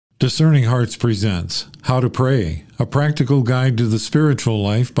Discerning Hearts presents How to Pray, a practical guide to the spiritual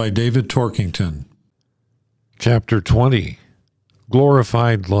life by David Torkington. Chapter 20,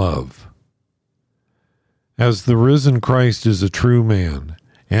 Glorified Love. As the risen Christ is a true man,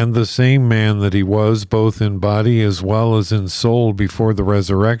 and the same man that he was both in body as well as in soul before the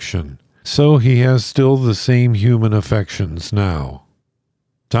resurrection, so he has still the same human affections now.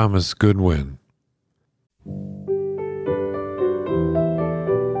 Thomas Goodwin.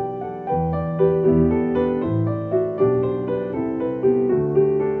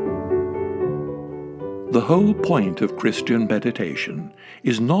 The whole point of Christian meditation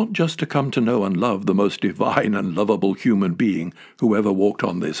is not just to come to know and love the most divine and lovable human being who ever walked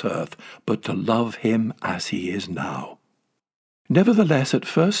on this earth, but to love him as he is now. Nevertheless, at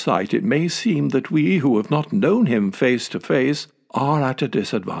first sight it may seem that we who have not known him face to face are at a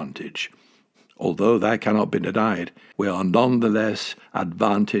disadvantage. Although that cannot be denied, we are nonetheless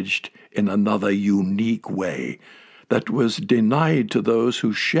advantaged in another unique way that was denied to those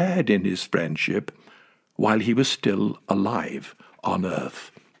who shared in his friendship while he was still alive on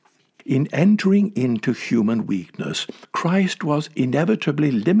earth. In entering into human weakness, Christ was inevitably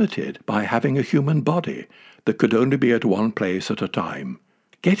limited by having a human body that could only be at one place at a time.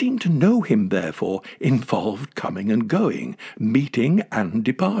 Getting to know him, therefore, involved coming and going, meeting and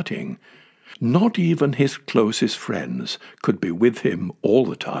departing. Not even his closest friends could be with him all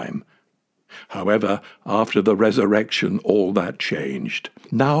the time. However, after the resurrection, all that changed.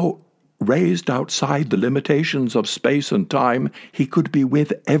 Now, raised outside the limitations of space and time, he could be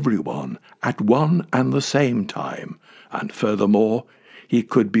with everyone at one and the same time, and furthermore, he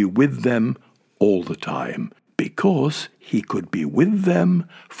could be with them all the time, because he could be with them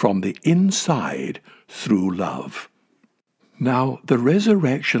from the inside through love. Now, the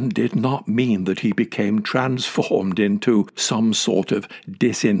resurrection did not mean that he became transformed into some sort of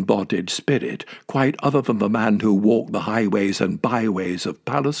disembodied spirit, quite other than the man who walked the highways and byways of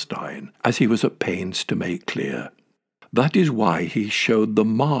Palestine, as he was at pains to make clear. That is why he showed the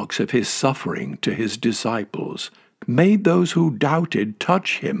marks of his suffering to his disciples, made those who doubted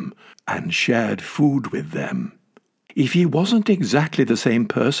touch him, and shared food with them. If he wasn't exactly the same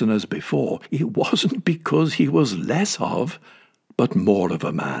person as before, it wasn't because he was less of, but more of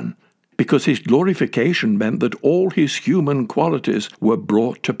a man, because his glorification meant that all his human qualities were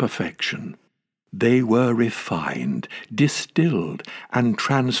brought to perfection. They were refined, distilled, and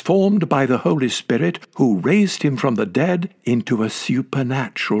transformed by the Holy Spirit, who raised him from the dead into a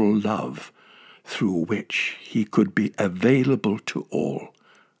supernatural love, through which he could be available to all,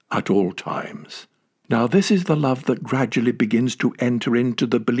 at all times. Now, this is the love that gradually begins to enter into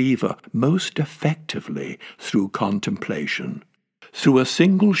the believer most effectively through contemplation. Through a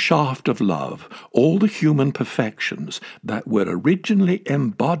single shaft of love, all the human perfections that were originally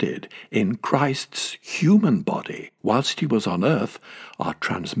embodied in Christ's human body whilst he was on earth are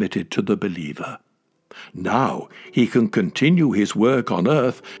transmitted to the believer. Now he can continue his work on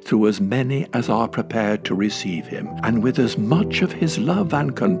earth through as many as are prepared to receive him, and with as much of his love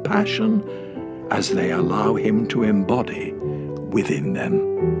and compassion as they allow him to embody within them.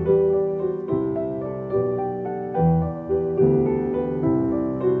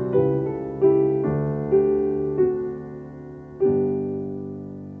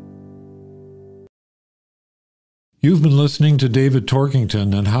 You've been listening to David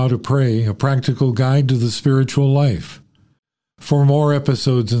Torkington and How to Pray, a practical guide to the spiritual life. For more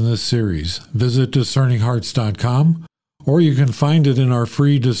episodes in this series, visit discerninghearts.com, or you can find it in our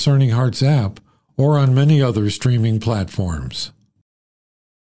free Discerning Hearts app or on many other streaming platforms.